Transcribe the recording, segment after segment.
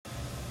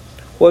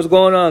What's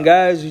going on,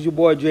 guys? It's your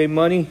boy J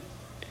Money,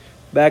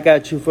 back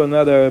at you for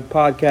another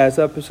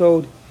podcast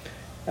episode.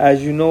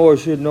 As you know or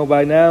should know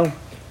by now,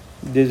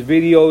 this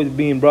video is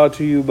being brought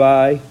to you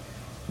by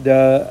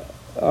the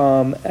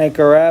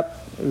Anchor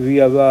app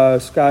via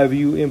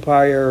Skyview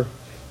Empire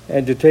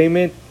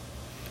Entertainment.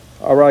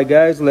 Alright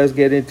guys, let's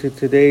get into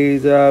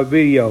today's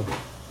video.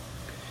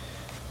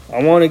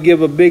 I want to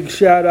give a big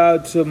shout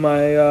out to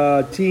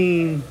my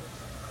team,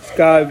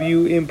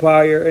 Skyview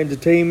Empire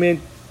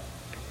Entertainment.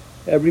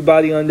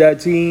 Everybody on that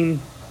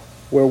team,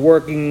 we're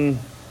working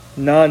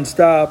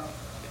non-stop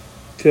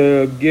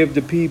to give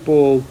the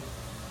people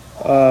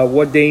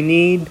what they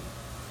need,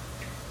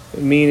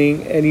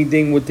 meaning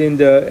anything within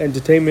the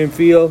entertainment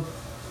field.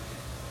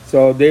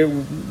 So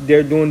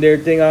they're doing their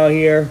thing out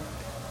here.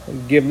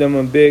 Give them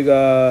a big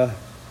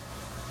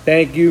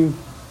thank you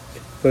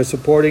for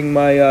supporting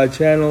my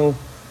channel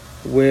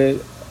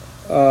with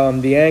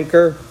the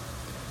Anchor.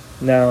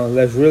 Now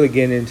let's really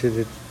get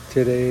into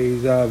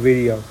today's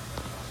video.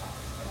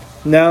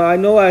 Now, I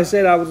know I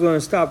said I was going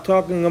to stop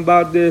talking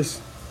about this,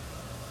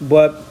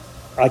 but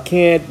I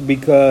can't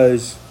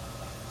because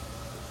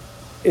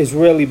it's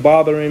really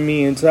bothering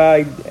me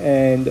inside,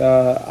 and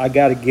I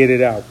got to get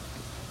it out.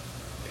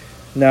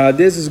 Now,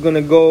 this is going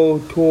to go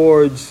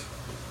towards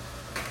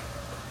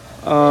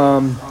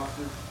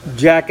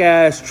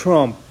jackass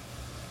Trump,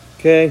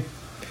 okay,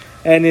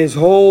 and his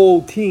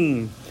whole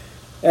team.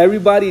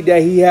 Everybody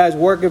that he has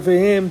working for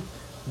him,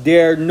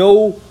 they're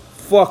no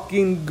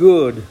fucking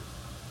good.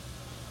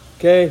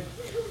 Okay,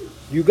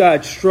 you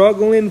got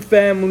struggling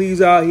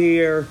families out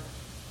here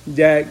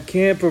that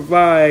can't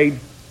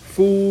provide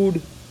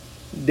food.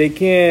 They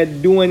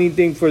can't do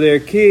anything for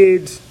their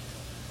kids.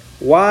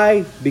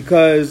 Why?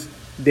 Because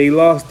they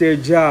lost their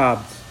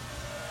jobs.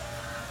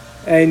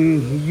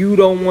 And you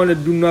don't want to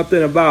do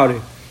nothing about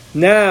it.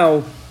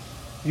 Now,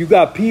 you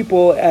got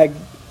people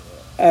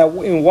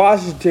in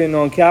Washington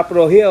on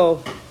Capitol Hill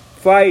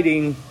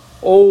fighting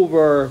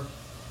over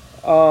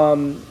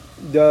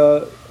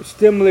the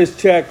stimulus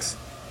checks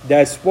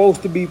that's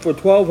supposed to be for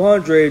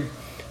 $1,200.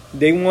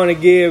 They want to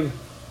give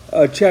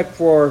a check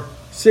for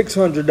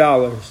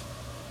 $600.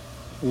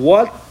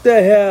 What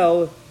the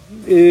hell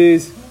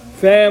is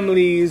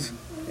families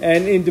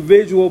and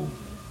individual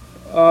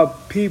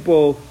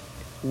people?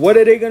 What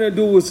are they gonna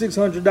do with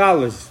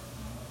 $600?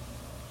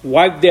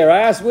 Wipe their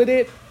ass with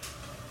it?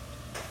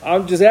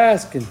 I'm just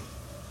asking.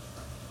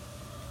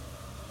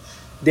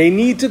 They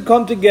need to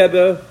come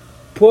together,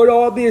 put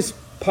all this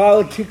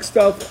politics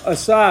stuff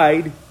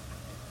aside,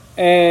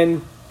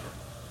 and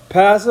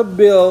pass a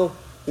bill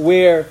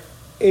where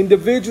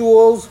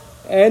individuals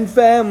and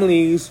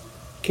families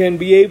can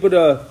be able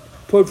to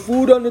put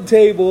food on the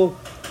table,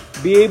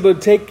 be able to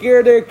take care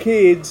of their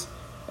kids,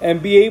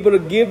 and be able to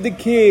give the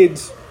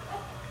kids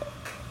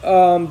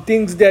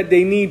things that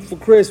they need for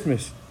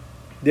Christmas.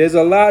 There's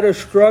a lot of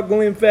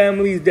struggling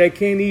families that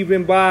can't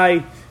even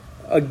buy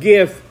a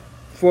gift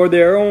for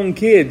their own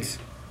kids.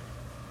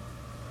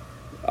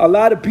 A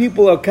lot of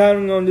people are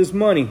counting on this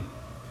money.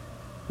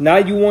 Now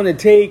you want to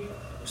take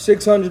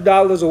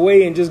 $600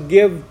 away and just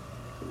give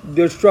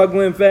the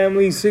struggling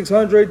families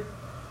 $600?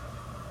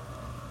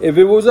 If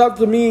it was up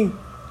to me,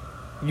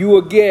 you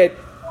would get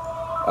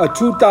a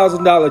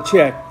 $2,000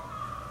 check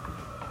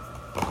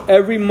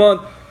every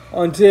month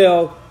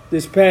until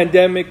this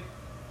pandemic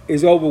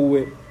is over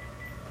with.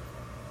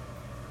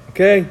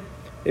 Okay?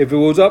 If it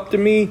was up to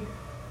me,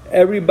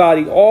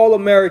 everybody, all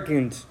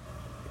Americans,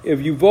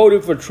 if you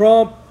voted for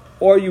Trump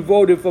or you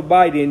voted for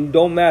Biden,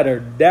 don't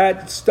matter.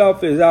 That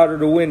stuff is out of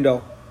the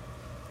window.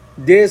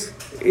 This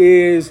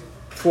is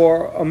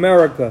for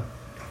America.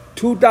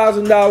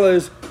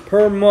 $2,000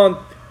 per month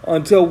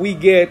until we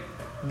get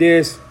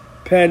this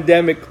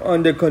pandemic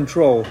under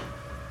control.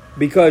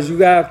 Because you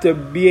have to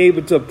be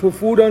able to put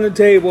food on the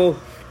table,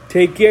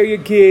 take care of your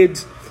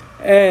kids,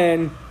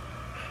 and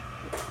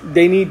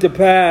they need to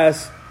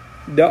pass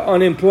the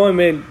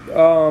unemployment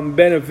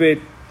benefit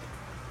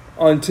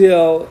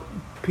until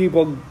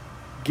people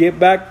get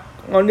back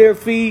on their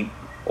feet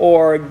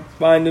or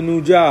find a new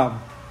job.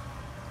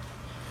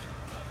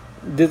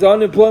 This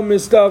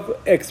unemployment stuff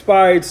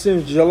expired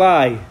since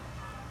July.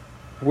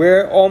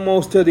 We're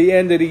almost to the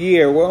end of the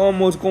year. We're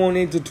almost going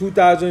into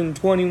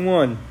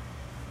 2021.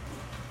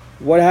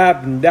 What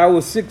happened? That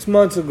was 6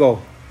 months ago.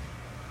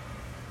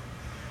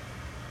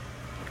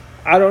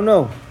 I don't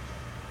know.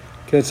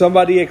 Can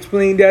somebody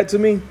explain that to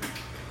me?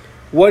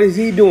 What is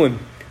he doing?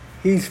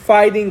 He's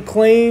fighting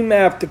claim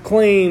after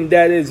claim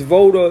that is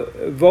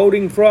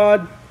voting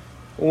fraud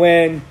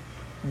when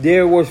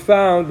there was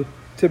found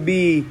to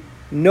be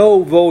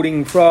no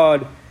voting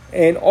fraud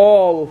in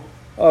all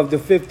of the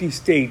 50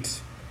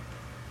 states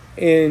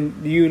in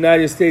the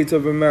United States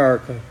of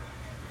America.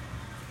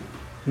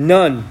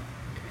 None.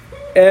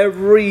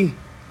 Every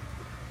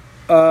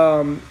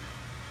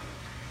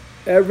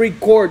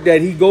court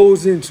that he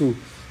goes into,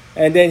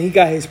 and then he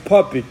got his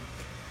puppet,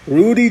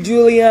 Rudy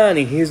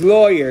Giuliani, his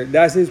lawyer,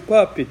 that's his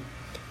puppet.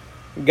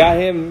 Got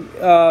him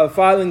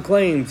filing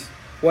claims.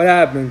 What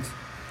happens?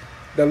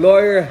 The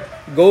lawyer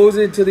goes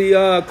into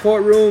the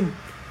courtroom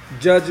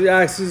Judge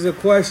asks a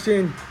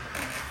question.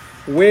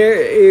 Where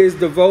is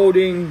the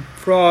voting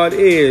fraud?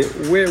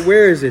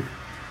 Where is it?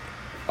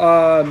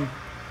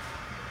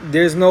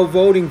 There's no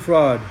voting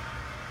fraud.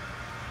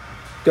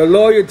 The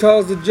lawyer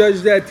tells the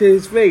judge that to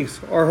his face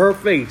or her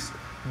face.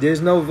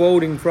 There's no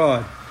voting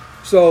fraud.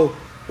 So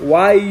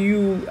why are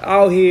you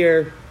out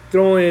here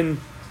throwing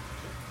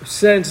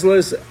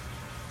senseless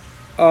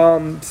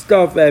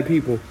stuff at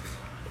people?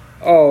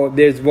 Oh,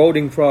 there's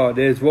voting fraud.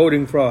 There's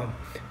voting fraud.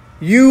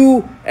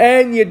 You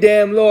and your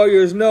damn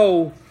lawyers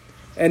know,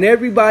 and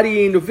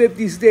everybody in the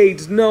 50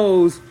 states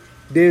knows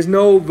there's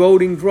no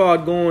voting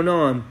fraud going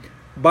on.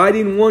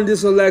 Biden won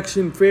this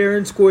election fair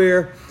and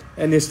square,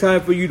 and it's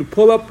time for you to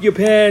pull up your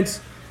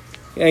pants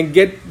and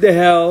get the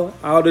hell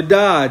out of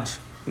Dodge.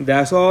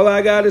 That's all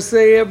I got to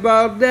say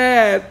about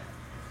that.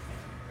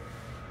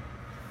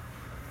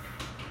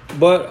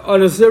 But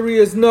on a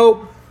serious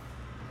note,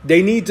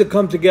 they need to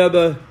come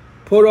together,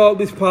 put all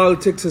this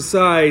politics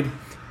aside,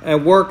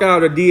 and work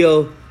out a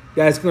deal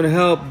that's going to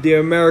help the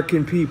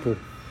American people,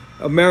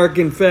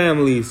 American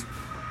families,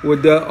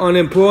 with the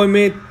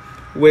unemployment,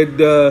 with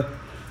the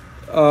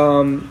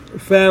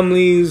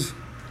families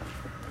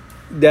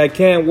that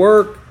can't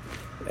work,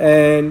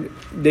 and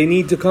they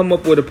need to come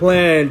up with a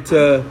plan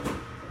to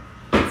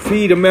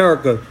feed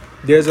America.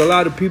 There's a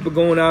lot of people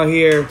going out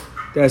here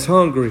that's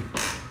hungry.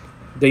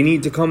 They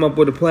need to come up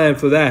with a plan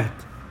for that.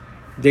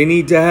 They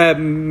need to have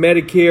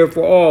Medicare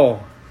for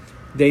all.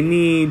 They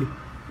need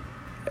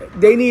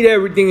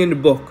everything in the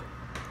book.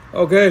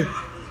 Okay?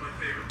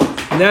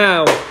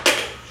 Now,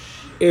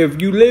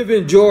 if you live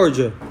in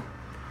Georgia,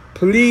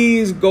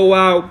 please go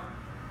out.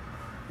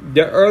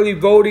 The early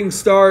voting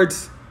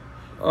starts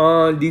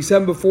on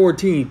December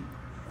 14th.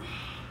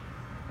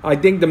 I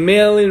think the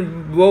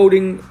mail-in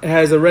voting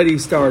has already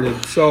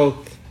started.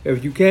 So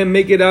if you can't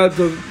make it out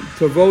to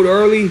vote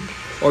early,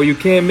 or you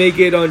can't make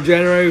it on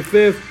January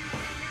 5th,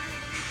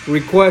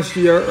 request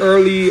your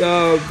early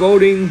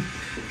voting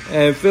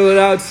and fill it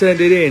out, send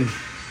it in.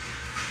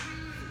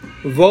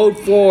 Vote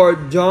for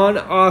Jon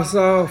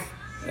Ossoff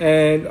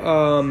and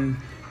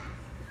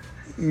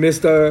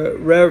Mr.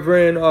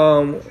 Reverend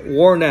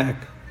Warnock.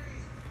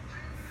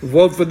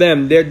 Vote for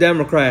them. They're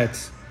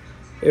Democrats.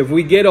 If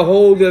we get a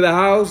hold of the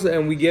House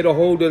and we get a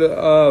hold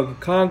of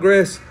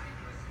Congress,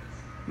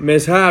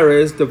 Ms.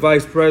 Harris, the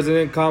Vice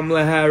President,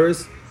 Kamala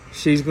Harris,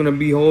 she's going to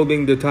be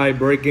holding the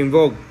tie-breaking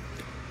vote.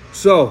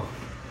 So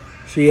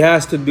she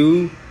has to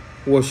do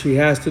what she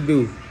has to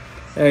do.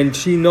 And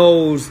she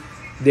knows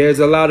there's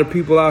a lot of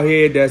people out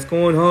here that's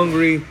going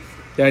hungry,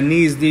 that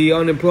needs the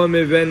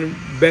unemployment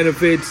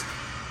benefits,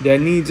 that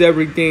needs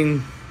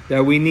everything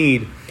that we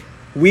need.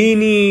 We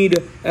need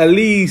at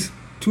least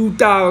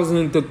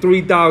 $2,000 to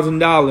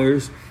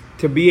 $3,000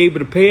 to be able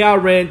to pay our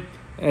rent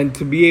and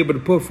to be able to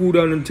put food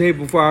on the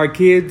table for our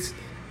kids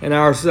and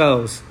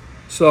ourselves.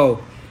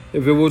 So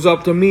if it was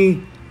up to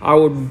me, I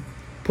would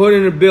put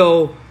in a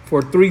bill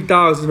for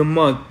 $3,000 a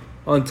month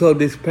until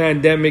this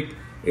pandemic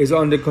is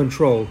under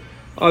control.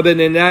 Other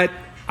than that,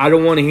 I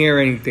don't want to hear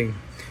anything.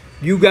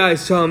 You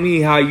guys tell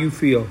me how you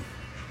feel.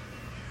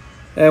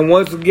 And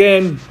once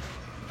again,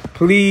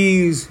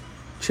 please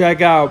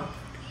check out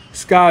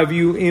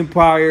Skyview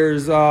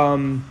Empire's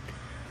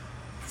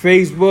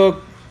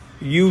Facebook,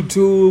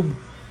 YouTube,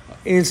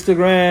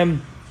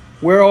 Instagram.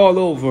 We're all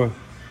over.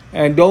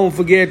 And don't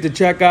forget to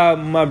check out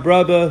my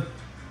brother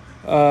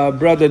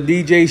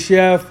DJ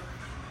Chef.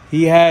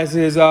 He has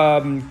his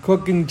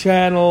cooking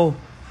channel.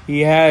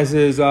 He has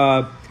his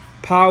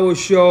power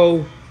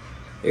show.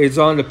 It's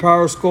on the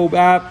Periscope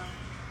app.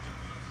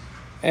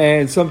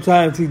 And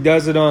sometimes he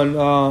does it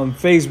on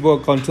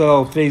Facebook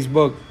until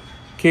Facebook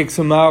kicks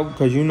him out,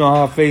 because you know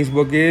how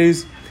Facebook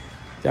is.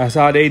 That's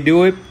how they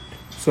do it.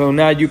 So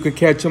now you could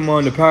catch him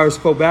on the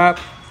Periscope app.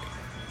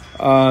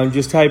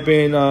 Just type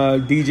in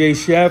DJ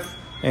Chef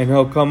and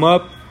he'll come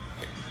up.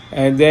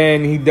 And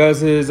then he does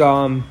his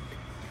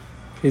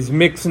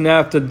Mixing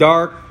After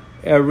Dark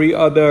every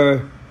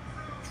other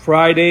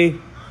Saturday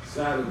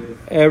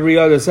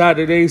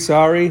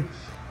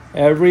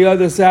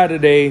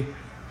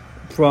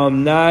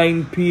from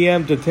 9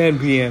 p.m. to 10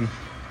 p.m.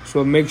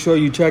 So make sure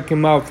you check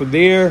him out for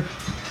there.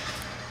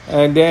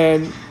 And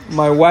then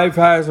my wife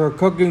has her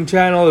cooking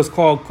channel. It's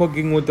called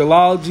Cooking with the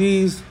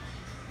Lolgies.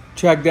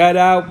 Check that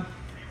out.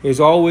 It's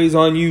always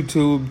on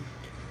YouTube,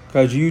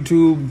 because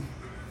YouTube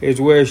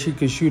is where she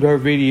can shoot her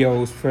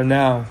videos for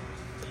now.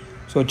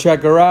 So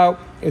check her out.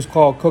 It's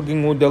called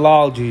Cooking with the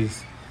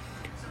Lolgies.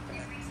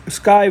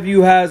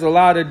 Skyview has a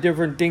lot of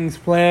different things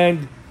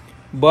planned,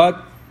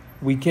 but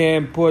we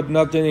can't put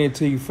nothing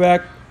into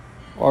effect,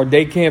 or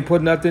they can't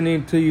put nothing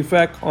into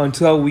effect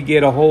until we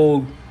get a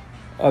hold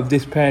of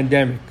this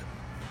pandemic.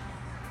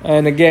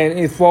 And again,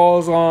 it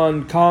falls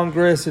on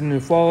Congress and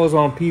it falls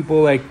on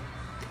people like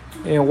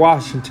in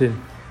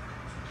Washington.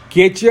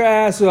 Get your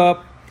ass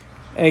up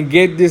and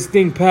get this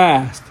thing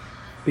passed,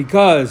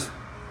 because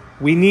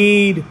we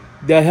need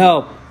the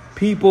help.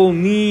 People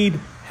need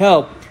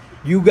help.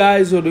 You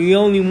guys are the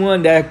only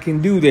one that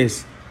can do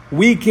this.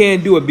 We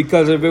can't do it,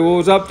 because if it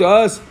was up to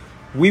us,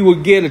 we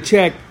would get a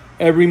check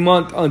every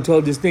month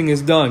until this thing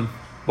is done.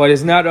 But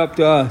it's not up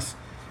to us.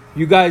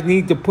 You guys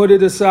need to put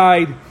it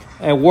aside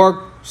and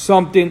work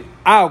something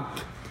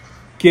out.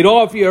 Get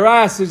off your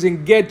asses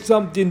and get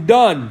something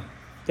done.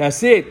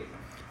 That's it.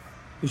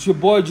 It's your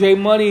boy J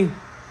Money.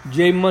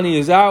 J Money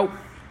is out.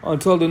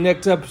 Until the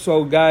next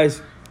episode,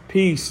 guys.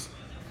 Peace.